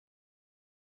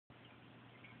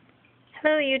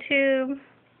Hello YouTube.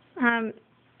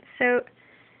 So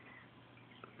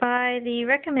by the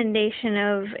recommendation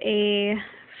of a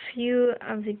few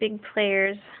of the big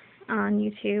players on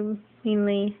YouTube,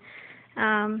 mainly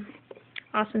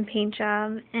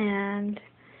awesomepaintjob and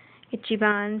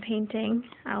ichibanpainting,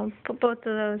 I'll put both of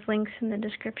those links in the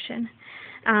description.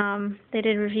 They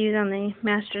did reviews on the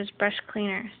Master's brush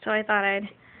cleaner, so I thought I'd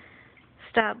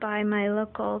stop by my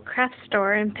local craft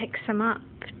store and pick some up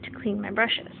to clean my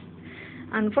brushes.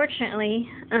 Unfortunately,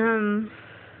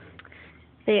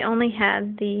 they only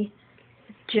had the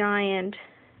giant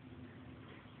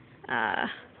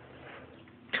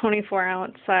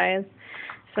 24-ounce size,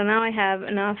 so now I have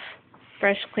enough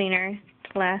brush cleaner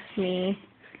to last me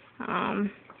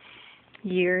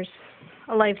years,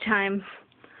 a lifetime.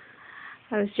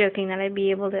 I was joking that I'd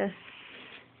be able to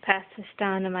pass this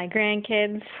down to my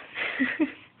grandkids.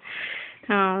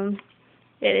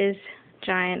 It is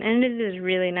giant, and it is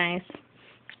really nice.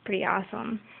 It's pretty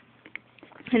awesome.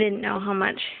 I didn't know how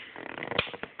much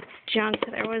junk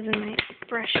there was in my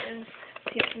brushes.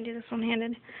 Let's see if I can do this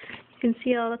one-handed. You can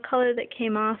see all the color that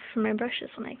came off from my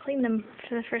brushes when I cleaned them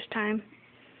for the first time.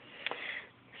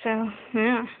 So,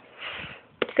 yeah.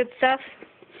 Good stuff.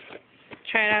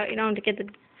 Try it out. You don't have to get the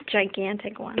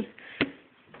gigantic one.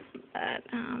 But,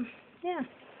 yeah.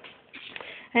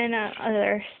 And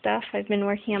other stuff. I've been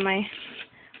working on my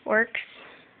works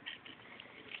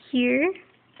here.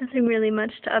 Nothing really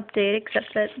much to update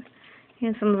except that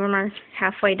some of them are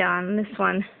halfway done. This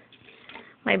one,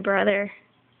 my brother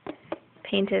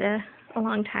painted a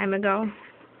long time ago.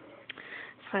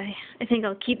 So I think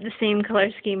I'll keep the same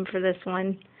color scheme for this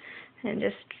one and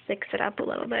just fix it up a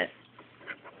little bit.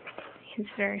 It's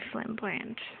very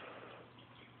flamboyant.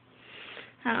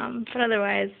 But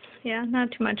otherwise, yeah,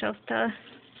 not too much else to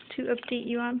update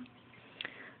you on.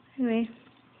 Anyway,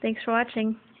 thanks for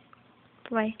watching.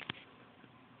 Bye.